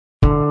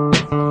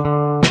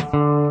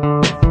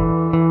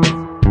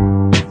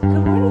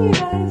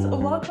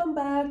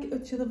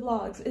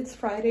vlogs. It's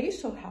Friday,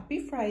 so happy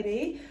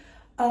Friday.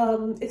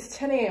 It's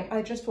 10 a.m.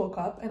 I just woke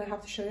up and I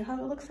have to show you how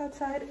it looks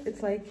outside.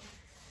 It's like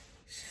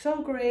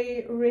so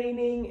gray,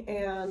 raining,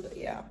 and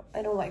yeah,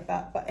 I don't like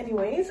that. But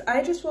anyways,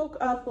 I just woke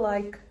up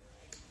like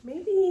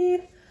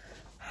maybe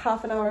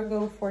half an hour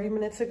ago, 40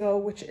 minutes ago,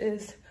 which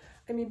is,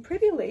 I mean,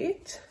 pretty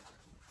late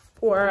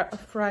for a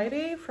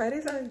Friday.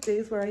 Fridays are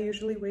days where I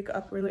usually wake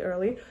up really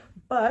early,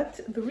 but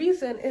the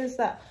reason is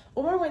that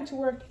Omar went to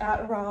work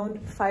at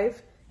around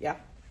 5, yeah,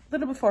 a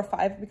little before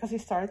 5, because he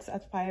starts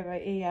at 5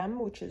 a.m.,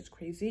 which is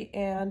crazy.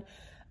 And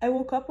I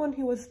woke up when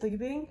he was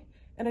leaving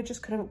and I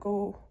just couldn't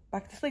go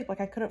back to sleep. Like,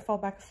 I couldn't fall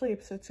back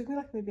asleep, so it took me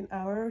like maybe an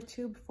hour or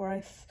two before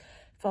I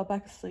fell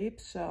back asleep.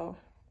 So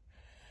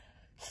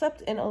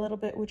slept in a little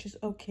bit, which is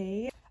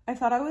okay. I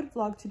thought I would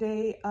vlog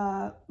today.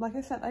 Like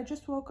I said, I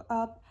just woke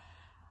up.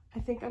 I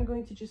think I'm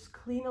going to just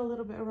clean a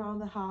little bit around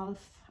the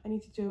house. I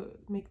need to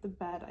make the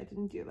bed. I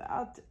didn't do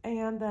that.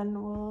 And then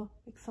we'll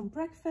make some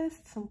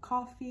breakfast, some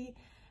coffee.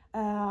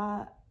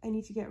 I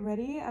need to get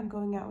ready. I'm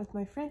going out with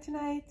my friend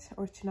tonight,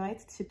 or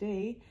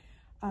today.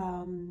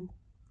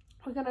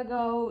 We're gonna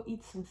go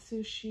eat some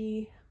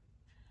sushi,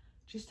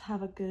 just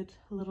have a good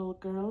little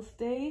girls'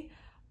 day.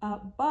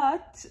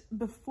 But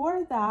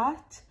before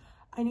that,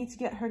 I need to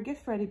get her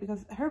gift ready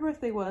because her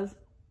birthday was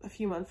a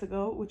few months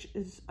ago, which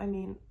is, I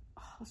mean,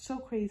 so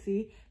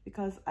crazy,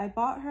 because I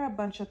bought her a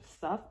bunch of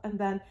stuff and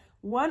then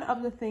one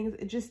of the things,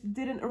 it just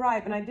didn't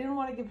arrive, and I didn't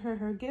want to give her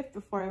her gift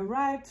before it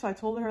arrived. So I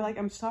told her, like,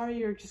 I'm sorry,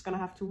 you're just gonna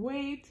have to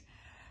wait.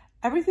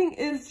 Everything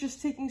is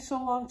just taking so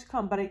long to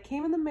come, but it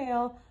came in the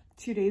mail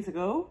 2 days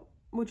ago,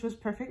 which was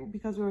perfect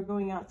because we were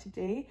going out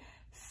today.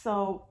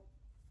 So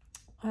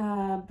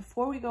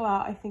before we go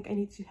out, I think I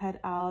need to head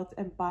out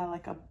and buy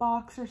like a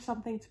box or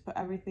something to put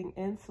everything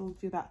in, so we'll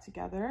do that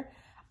together.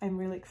 I'm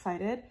really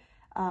excited.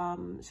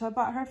 So I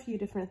bought her a few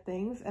different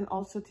things, and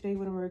also today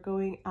when we're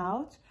going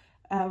out,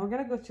 we're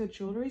gonna go to a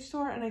jewelry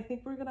store, and I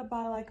think we're gonna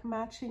buy like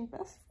matching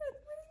best friend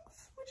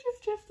rings, which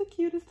is just the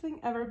cutest thing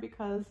ever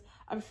because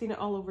I've seen it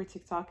all over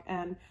TikTok,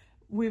 and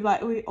we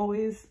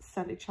always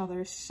send each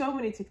other so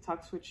many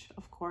TikToks, which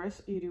of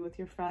course you do with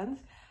your friends,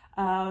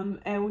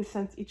 and we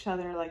sent each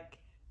other like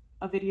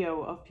a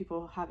video of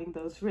people having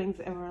those rings,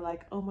 and we're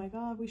like, oh my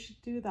god, we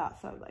should do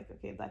that. So I'm like,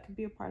 okay, that could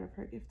be a part of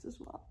her gift as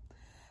well.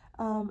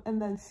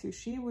 And then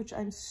sushi, which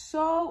I'm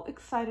so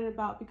excited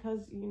about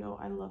because, you know,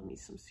 I love me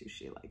some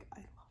sushi. Like, I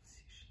love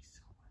sushi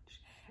so much.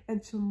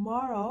 And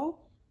tomorrow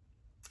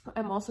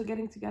I'm also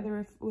getting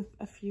together with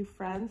a few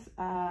friends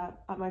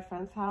at my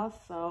friend's house.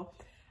 So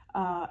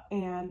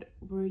and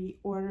we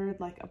ordered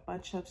like a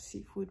bunch of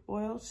seafood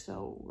boils,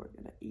 so we're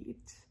gonna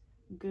eat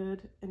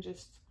good and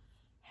just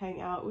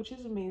hang out, which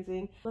is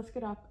amazing. Let's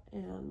get up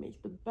and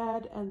make the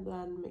bed and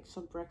then make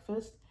some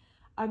breakfast.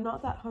 I'm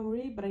not that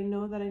hungry, but I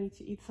know that I need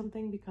to eat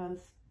something because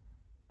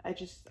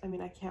I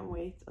mean, I can't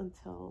wait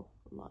until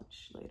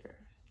lunch later.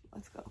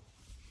 Let's go.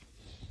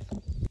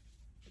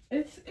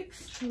 It's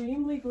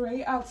extremely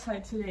gray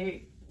outside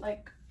today.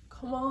 Like,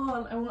 come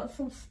on, I want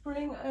some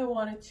spring. I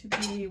want it to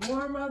be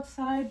warm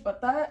outside, but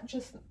that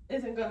just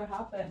isn't gonna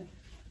happen,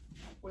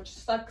 which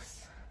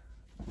sucks.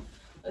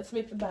 Let's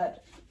make the bed.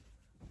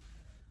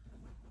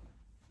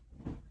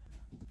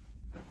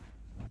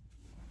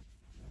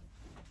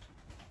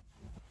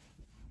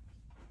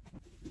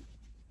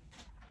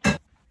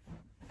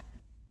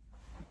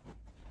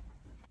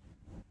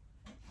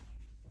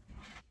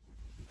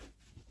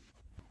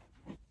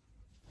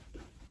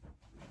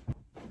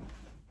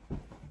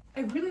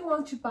 I really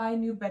want to buy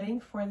new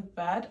bedding for the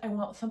bed. I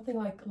want something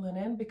like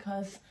linen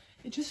because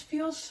it just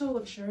feels so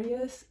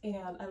luxurious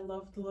and I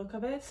love the look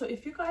of it. So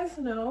if you guys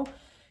know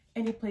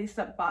any place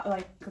that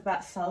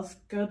that sells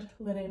good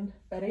linen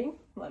bedding,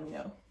 let me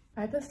know.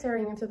 I've been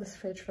staring into this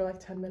fridge for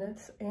like 10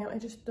 minutes and I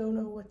just don't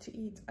know what to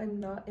eat. I'm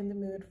not in the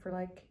mood for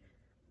like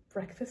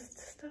breakfast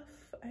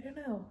stuff. I don't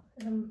know.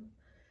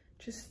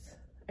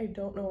 I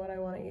don't know what I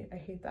want to eat. I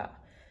hate that.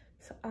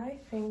 So I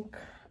think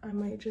I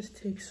might just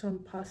take some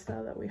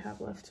pasta that we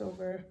have left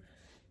over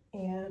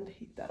and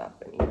heat that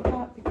up and eat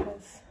that,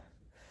 because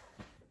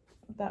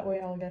that way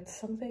I'll get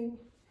something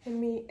in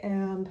me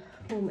and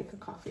we'll make a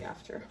coffee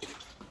after.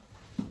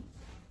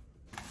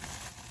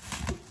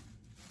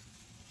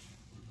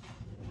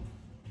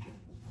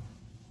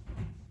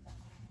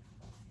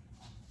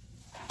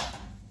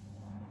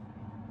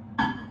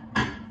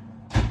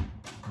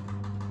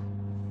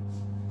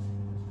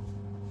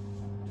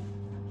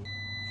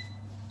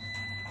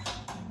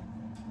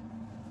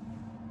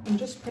 I'm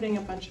just putting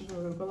a bunch of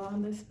arugula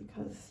on this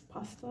because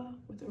pasta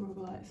with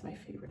arugula is my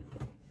favorite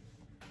thing.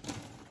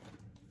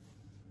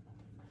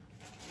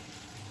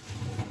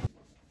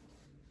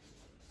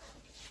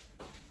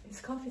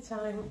 It's coffee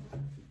time.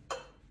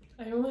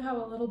 I only have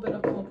a little bit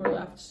of cold brew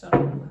left, so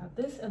I'll have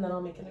this and then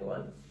I'll make a new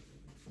one.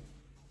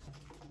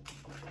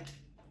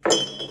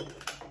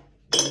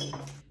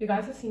 You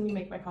guys have seen me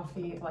make my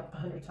coffee like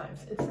 100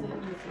 times. It's the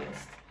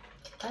easiest.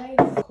 I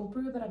cold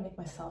brew that I make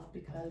myself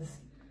because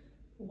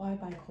why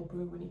buy cold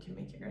brew when you can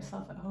make it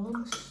yourself at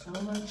home? So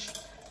much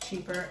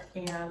cheaper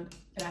and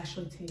it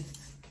actually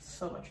tastes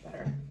so much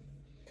better.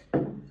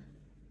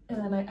 And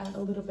then I add a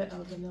little bit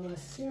of vanilla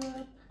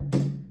syrup.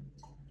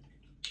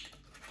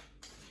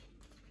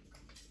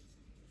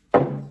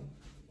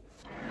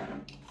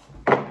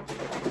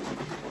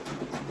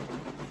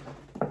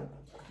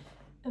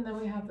 And then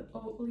we have the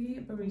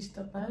Oatly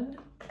Barista Blend.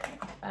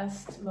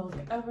 Best milk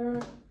ever.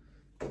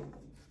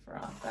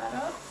 Froth that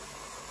up.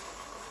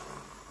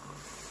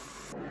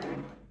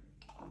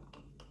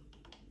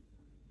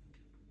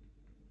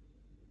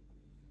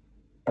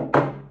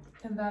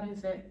 And that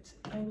is it.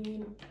 I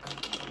mean,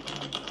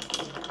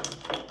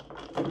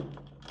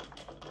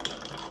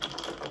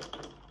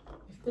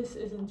 if this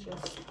isn't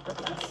just the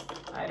best,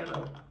 I don't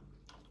know.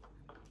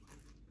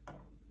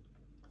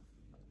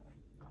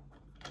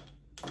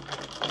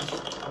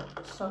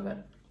 So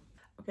good.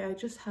 Okay, I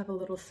just have a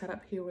little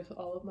setup here with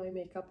all of my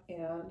makeup,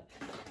 and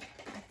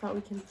I thought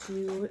we can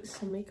do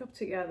some makeup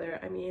together.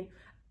 I mean,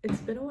 it's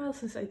been a while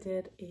since I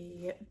did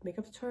a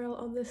makeup tutorial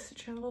on this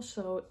channel,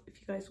 so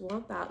if you guys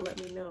want that,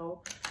 let me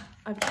know.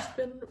 I've just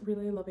been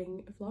really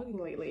loving vlogging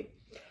lately.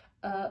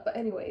 But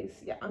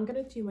anyways, yeah, I'm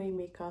gonna do my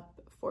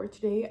makeup for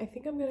today. I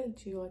think I'm gonna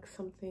do like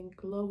something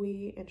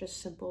glowy and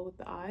just simple with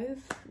the eyes.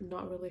 I'm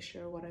not really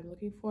sure what I'm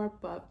looking for,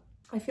 but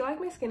I feel like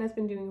my skin has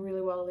been doing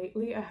really well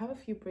lately. I have a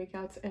few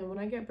breakouts, and when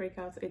I get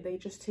breakouts, they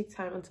just take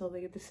time until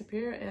they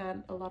disappear,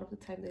 and a lot of the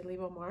time they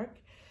leave a mark.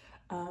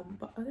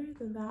 But other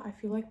than that, I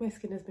feel like my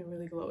skin has been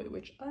really glowy,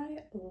 which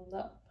I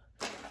love.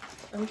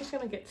 I'm just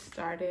gonna get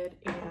started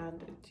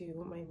and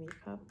do my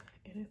makeup.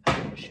 And if I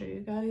want to show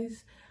you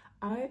guys,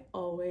 I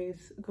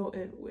always go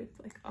in with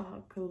like a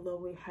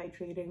glowy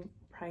hydrating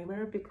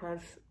primer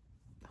because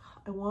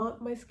I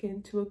want my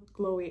skin to look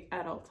glowy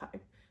at all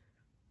times.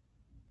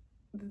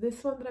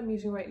 This one that I'm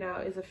using right now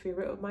is a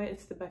favorite of mine.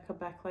 It's the Becca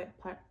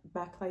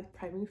Backlight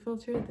Priming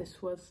Filter.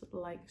 This was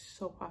like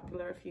so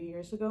popular a few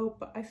years ago,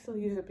 but I still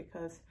use it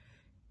because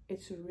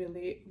it's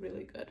really,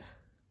 really good.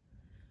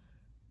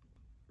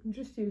 I'm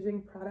just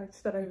using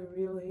products that I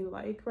really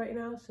like right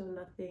now, so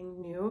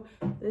nothing new.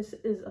 This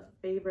is a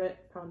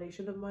favorite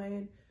foundation of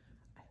mine.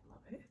 I love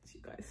it.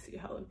 You guys see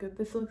how good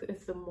this looks?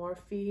 It's the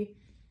Morphe,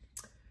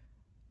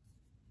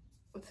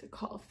 what's it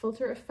called?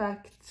 Filter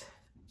Effect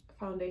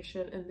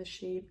foundation in the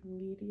shade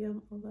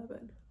Medium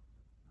 11.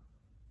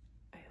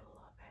 I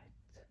love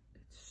it.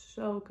 It's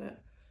so good.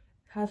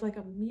 It has like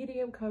a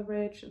medium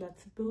coverage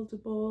that's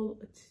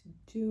buildable, it's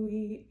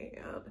dewy,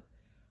 and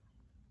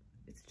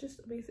it's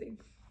just amazing.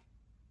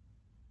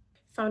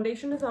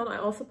 Foundation is on. I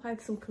also applied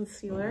some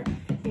concealer,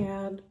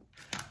 and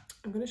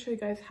I'm going to show you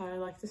guys how I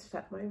like to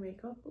set my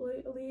makeup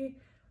lately.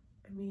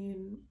 I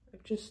mean,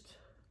 I've just,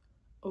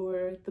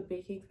 over the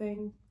baking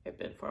thing, I've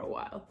been for a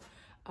while.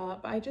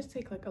 But I just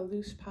take like a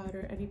loose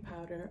powder, any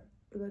powder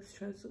that's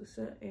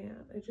translucent,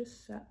 and I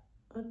just set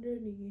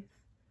underneath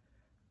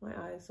my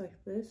eyes like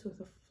this with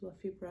a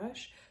fluffy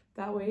brush.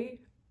 That way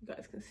you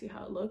guys can see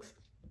how it looks.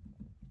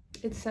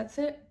 It sets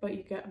it, but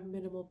you get a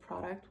minimal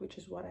product, which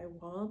is what I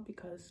want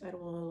because I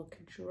don't want to look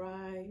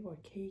dry or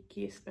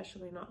cakey,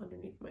 especially not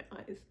underneath my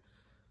eyes.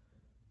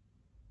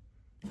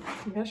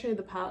 I'm gonna show you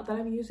the palette that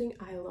I'm using.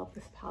 I love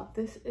this palette.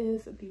 This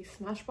is the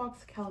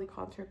Smashbox Cali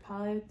Contour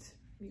palette.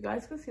 You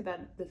guys can see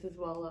that this is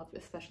well loved,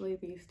 especially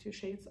these two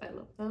shades. I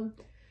love them.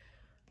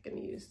 I'm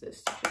gonna use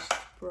this to just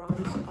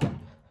bronze up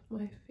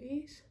my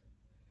face.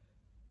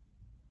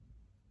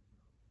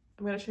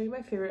 I'm gonna show you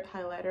my favorite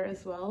highlighter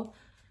as well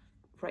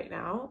right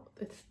now.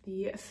 It's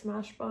the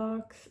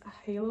Smashbox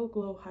Halo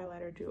Glow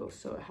Highlighter Duo.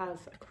 So it has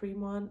a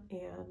cream one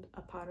and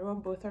a powder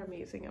one. Both are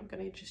amazing. I'm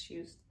gonna just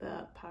use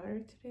the powder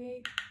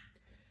today.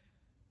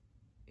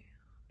 And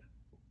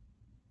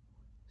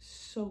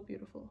so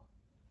beautiful.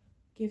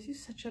 Gives you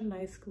such a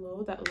nice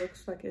glow that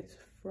looks like it's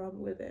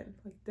from within.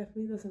 Like,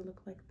 definitely doesn't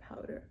look like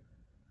powder.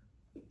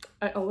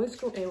 I always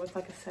go in with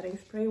like a setting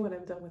spray when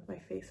I'm done with my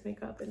face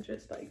makeup and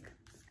just like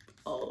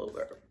all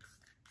over.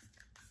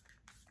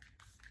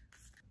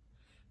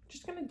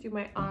 Just gonna do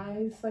my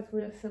eyes like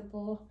really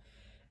simple,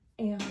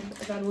 and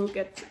then we'll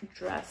get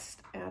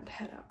dressed and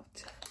head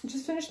out.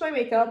 Just finished my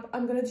makeup.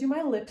 I'm gonna do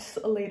my lips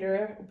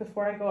later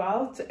before I go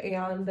out,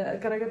 and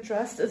gonna get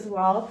dressed as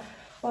well.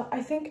 But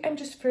I think I'm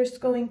just first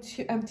going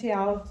to empty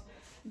out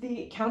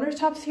the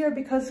countertops here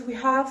because we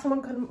have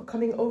someone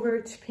coming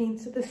over to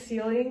paint the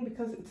ceiling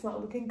because it's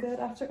not looking good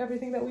after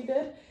everything that we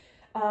did.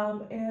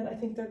 And I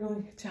think they're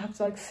going to have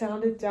to like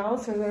sand it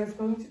down, so there's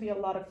going to be a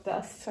lot of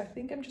dust. So I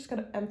think I'm just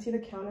gonna empty the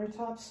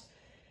countertops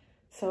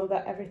so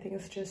that everything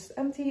is just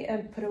empty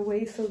and put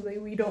away so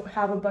that we don't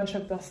have a bunch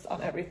of dust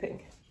on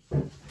everything.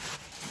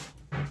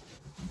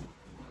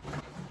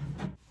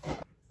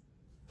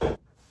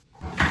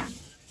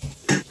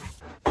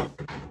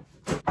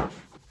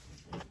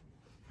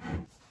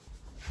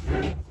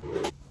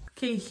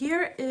 Okay,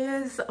 here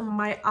is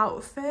my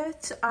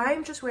outfit.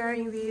 I'm just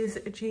wearing these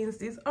jeans.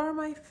 These are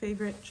my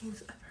favorite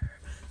jeans ever.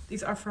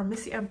 These are from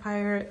Missy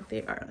Empire.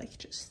 They are like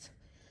just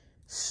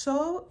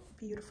so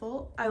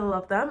beautiful. I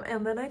love them.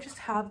 And then I just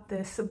have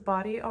this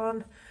body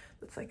on.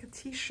 It's like a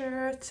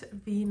t-shirt,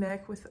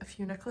 v-neck with a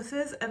few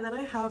necklaces. And then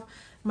I have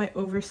my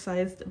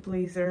oversized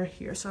blazer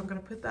here. So I'm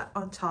gonna put that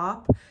on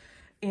top.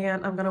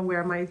 and I'm gonna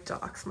wear my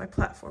Docs, my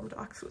platform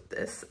Docs with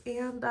this,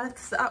 and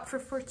that's the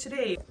outfit for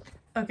today.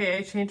 Okay,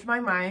 I changed my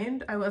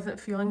mind. I wasn't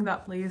feeling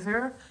that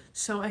blazer,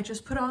 so I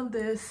just put on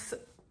this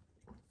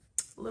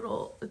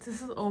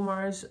this is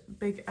Omar's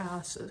big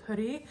ass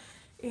hoodie,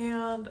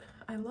 and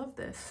I love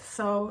this.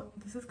 So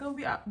this is gonna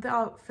be the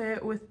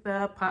outfit with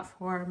the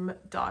platform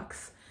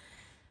Docs.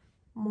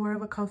 More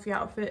of a comfy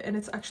outfit, and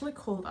it's actually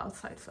cold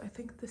outside, so I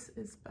think this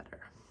is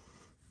better.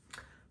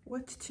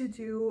 What to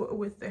do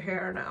with the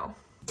hair now?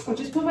 I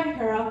just put my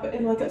hair up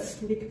in like a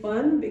sleek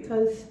bun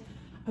because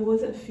I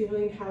wasn't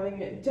feeling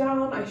having it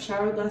down. I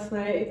showered last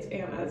night,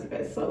 and as you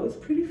guys saw, it was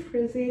pretty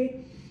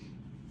frizzy.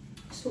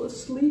 So a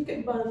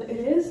sleek bun it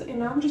is, and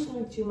now I'm just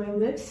going to do my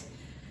lips.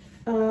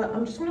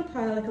 I'm just going to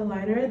apply like a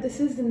liner. This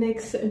is the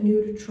NYX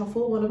Nude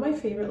Truffle, one of my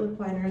favorite lip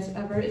liners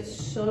ever. It's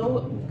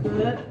so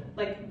good.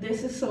 Like,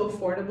 this is so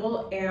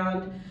affordable,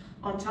 and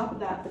on top of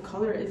that, the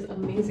color is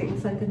amazing.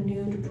 It's like a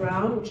nude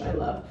brown, which I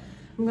love.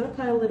 I'm going to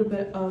apply a little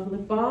bit of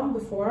lip balm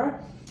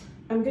before.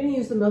 I'm going to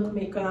use the Milk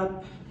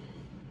Makeup,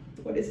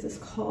 what is this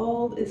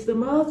called? It's the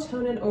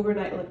Melatonin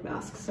Overnight Lip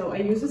Mask. So I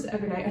use this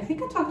every night. I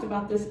think I talked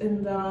about this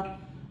in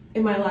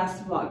my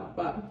last vlog,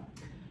 but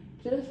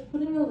just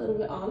putting a little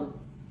bit on.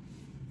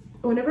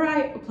 Whenever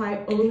I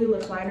apply only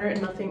lip liner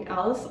and nothing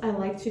else, I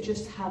like to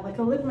just have like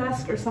a lip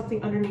mask or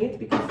something underneath,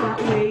 because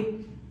that way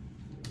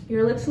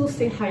your lips will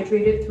stay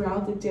hydrated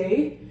throughout the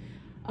day,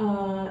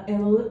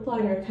 and the lip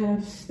liner kind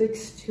of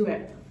sticks to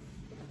it,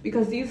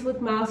 because these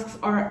lip masks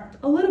are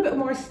a little bit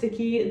more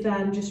sticky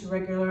than just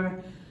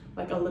regular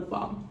like a lip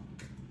balm,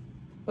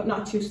 but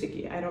not too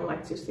sticky. I don't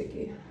like too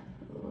sticky.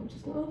 I'm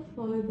just gonna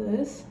apply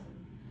this.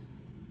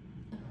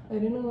 I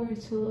don't know where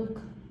to look.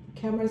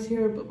 The camera's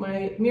here, but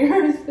my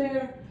mirror is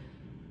there.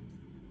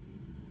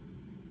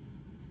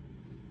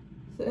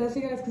 So as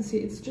you guys can see,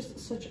 it's just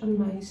such a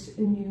nice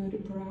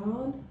nude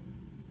brown,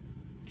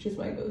 which is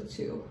my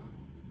go-to.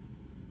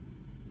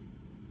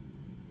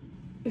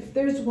 If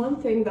there's one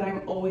thing that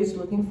I'm always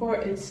looking for,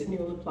 it's new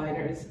lip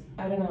liners.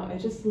 I don't know, I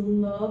just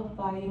love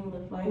buying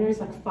lip liners,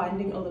 like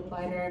finding a lip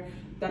liner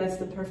that is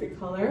the perfect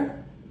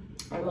color.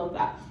 I love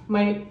that.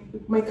 My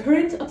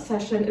current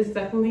obsession is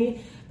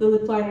definitely the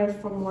lip liner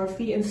from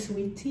Morphe and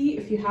Sweet Tea.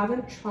 If you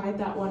haven't tried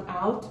that one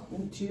out,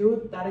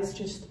 do. That is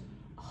just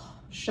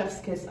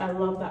chef's kiss. I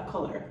love that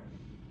color.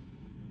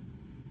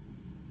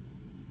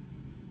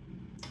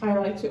 I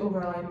like to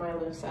overline my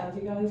lips, as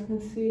you guys can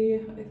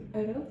see.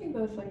 I don't think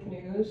that's like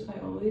news. I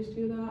always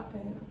do that,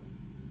 and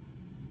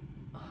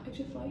I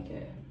just like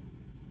it.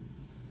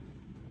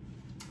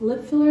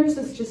 Lip fillers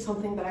is just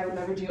something that I would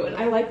never do, and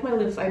I like my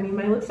lips. I mean,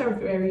 my lips are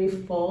very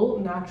full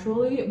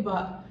naturally,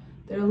 but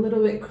they're a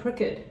little bit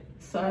crooked,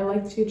 so I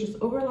like to just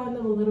overline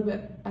them a little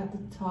bit at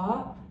the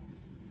top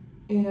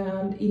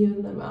and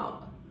even them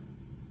out.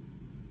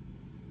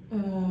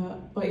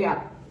 But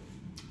yeah,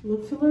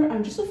 lip filler,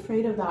 I'm just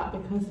afraid of that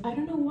because I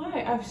don't know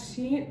why. I've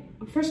seen,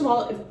 first of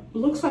all, it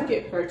looks like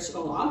it hurts a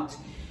lot.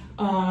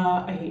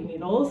 I hate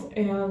needles,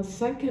 and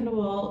second of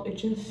all, it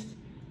just,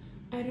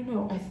 I don't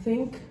know, I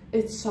think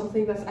it's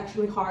something that's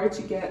actually hard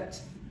to get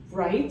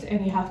right,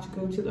 and you have to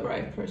go to the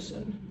right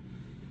person.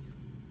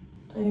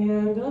 And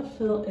I'm gonna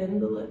fill in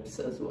the lips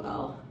as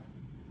well.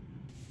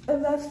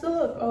 And that's the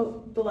look.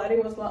 Oh, the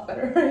lighting was a lot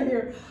better right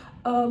here.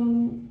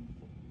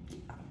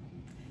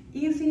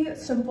 Easy,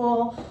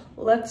 simple.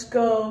 Let's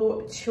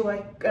go to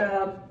like,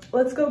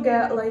 let's go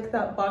get like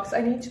that box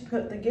I need to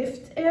put the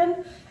gift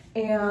in.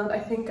 And I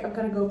think I'm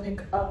gonna go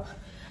pick up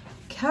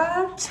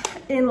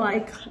Cat in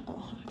like,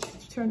 oh,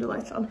 just turn the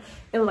lights on,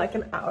 in like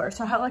an hour.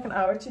 So I have like an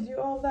hour to do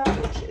all that,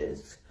 which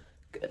is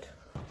good.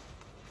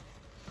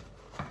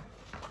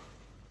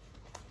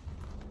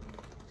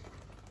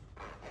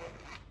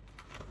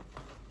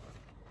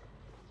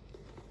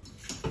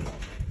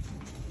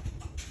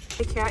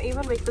 I can't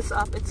even make this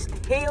up. It's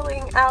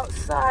hailing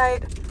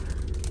outside.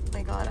 Oh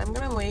my god, I'm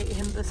gonna wait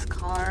in this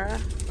car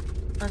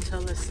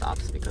until this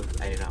stops because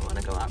I do not want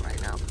to go out right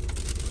now.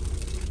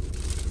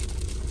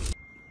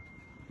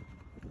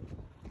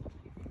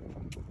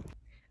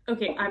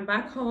 Okay, I'm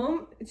back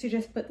home to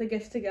just put the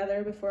gifts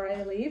together before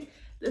I leave.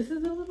 This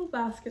is a little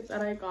basket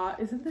that I got.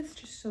 Isn't this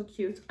just so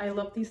cute? I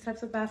love these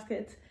types of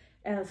baskets,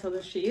 and so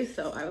does she.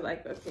 So I was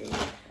like, okay,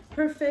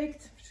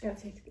 perfect. I'm just gonna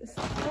take this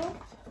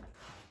off.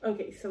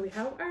 Okay, so we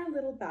have our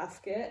little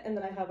basket, and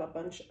then I have a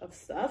bunch of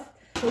stuff.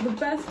 So the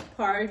best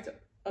part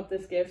of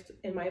this gift,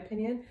 in my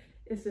opinion,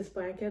 is this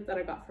blanket that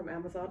I got from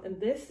Amazon.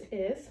 And this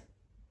is,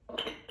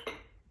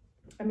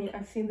 I mean,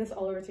 I've seen this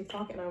all over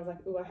TikTok, and I was like,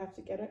 ooh, I have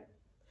to get it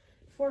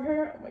for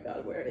her. Oh my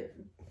god,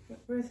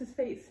 where's his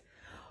face?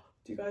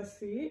 Do you guys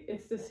see?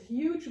 It's this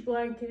huge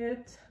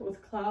blanket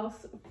with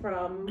Klaus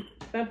from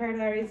Vampire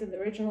Diaries and the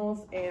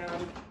originals,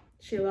 and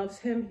she loves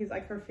him. He's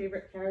like her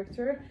favorite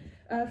character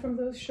from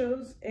those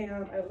shows,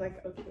 and I was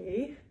like,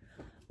 okay,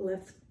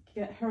 let's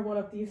get her one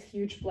of these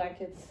huge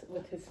blankets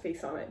with his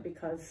face on it,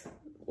 because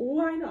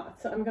why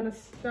not? So I'm gonna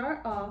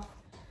start off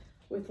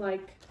with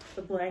like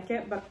the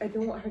blanket, but I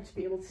don't want her to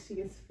be able to see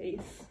his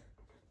face.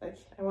 Like,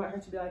 I want her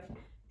to be like,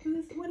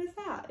 what is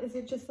that? Is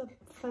it just a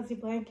fuzzy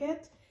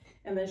blanket?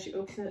 And then she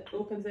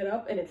opens it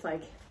up and it's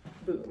like,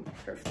 boom,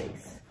 her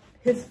face,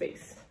 his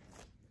face.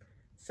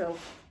 So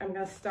I'm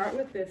gonna start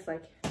with this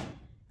like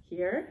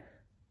here,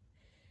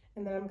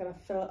 and then I'm gonna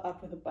fill it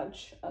up with a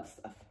bunch of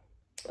stuff.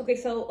 Okay,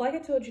 so like I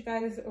told you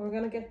guys, we're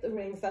gonna get the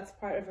rings. That's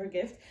part of her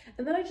gift.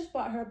 And then I just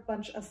bought her a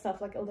bunch of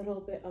stuff, like a little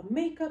bit of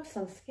makeup,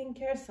 some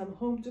skincare, some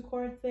home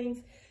decor things.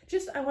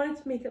 Just, I wanted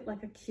to make it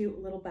like a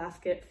cute little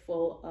basket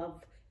full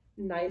of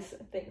nice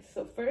things.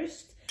 So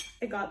first,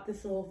 I got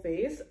this little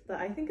vase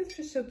that I think is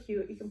just so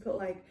cute. You can put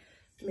like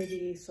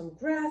maybe some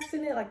grass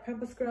in it, like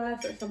pampas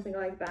grass or something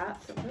like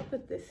that. So I'm gonna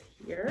put this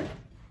here.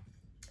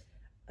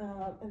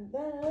 And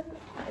then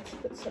I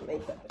just put some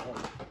makeup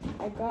in.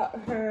 I got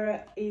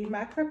her a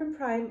MAC Prep and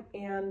Prime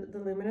and the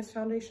Luminous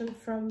foundation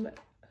from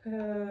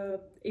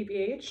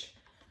ABH.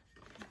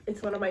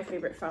 It's one of my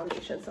favorite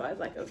foundations, so I was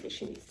like, okay,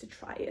 she needs to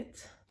try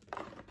it.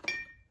 So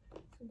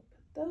put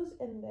those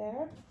in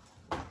there.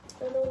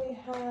 And then we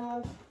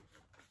have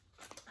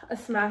a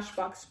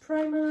Smashbox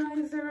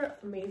primerizer,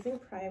 amazing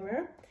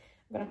primer.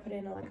 I'm gonna put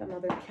in like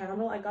another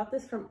candle. I got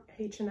this from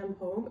H&M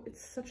Home.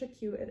 It's such a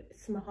cute,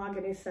 it's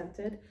mahogany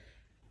scented.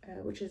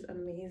 Which is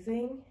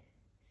amazing.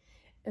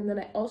 And then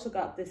I also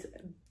got this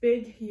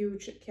big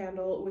huge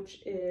candle,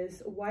 which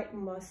is white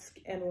musk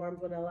and warm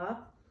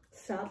vanilla.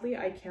 Sadly,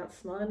 I can't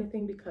smell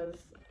anything because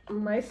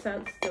my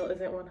scent still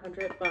isn't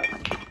 100, but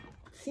it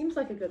seems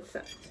like a good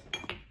scent.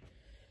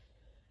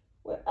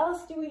 What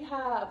else do we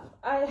have?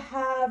 I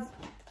have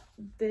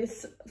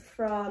this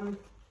from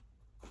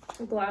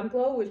Glam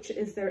Glow, which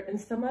is their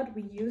Instamud.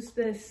 We used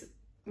this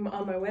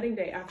on my wedding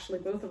day, actually,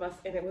 both of us,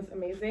 and it was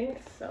amazing.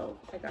 So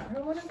I got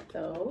her one of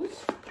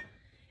those,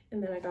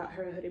 and then I got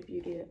her a Huda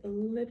Beauty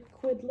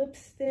liquid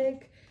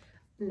lipstick,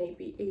 an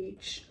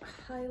ABH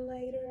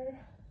highlighter,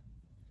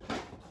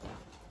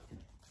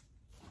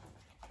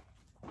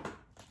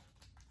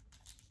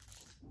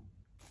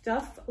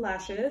 Duff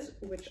lashes,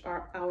 which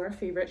are our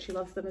favorite. She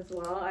loves them as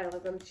well. I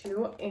love them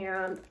too.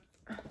 And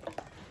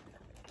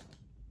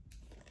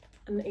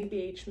an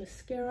ABH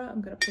mascara.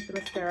 I'm gonna put the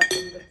mascara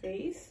in the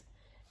face.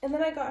 And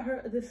then I got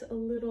her this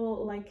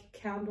little like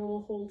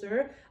candle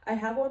holder. I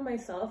have one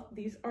myself.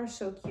 These are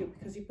so cute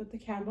because you put the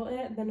candle in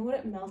it, then when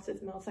it melts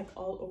like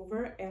all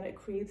over, and it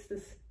creates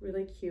this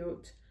really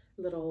cute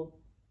little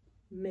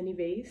mini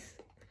vase.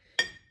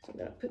 So I'm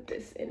gonna put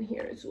this in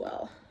here as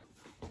well.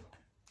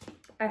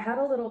 I had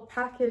a little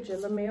package in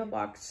the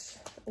mailbox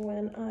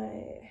when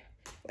I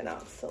went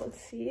out, so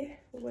let's see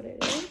what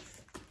it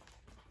is.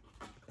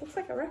 Looks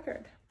like a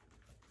record.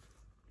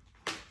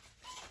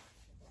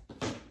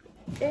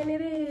 And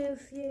it is,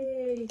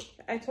 yay.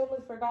 I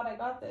totally forgot I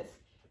got this.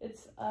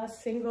 It's a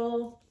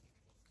single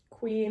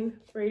Queen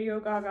Radio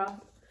Gaga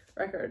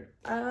record.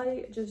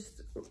 I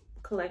just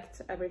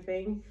collect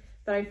everything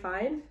that I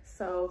find,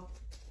 so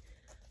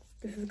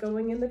this is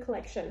going in the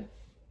collection.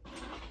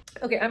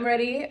 Okay, I'm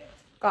ready.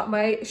 Got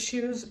my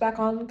shoes back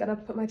on, gonna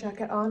put my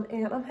jacket on,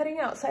 and I'm heading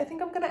out. So I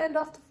think I'm gonna end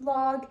off the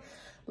vlog.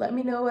 Let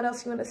me know what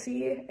else you wanna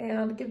see,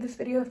 and give this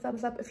video a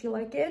thumbs up if you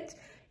like it,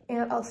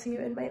 and I'll see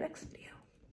you in my next video.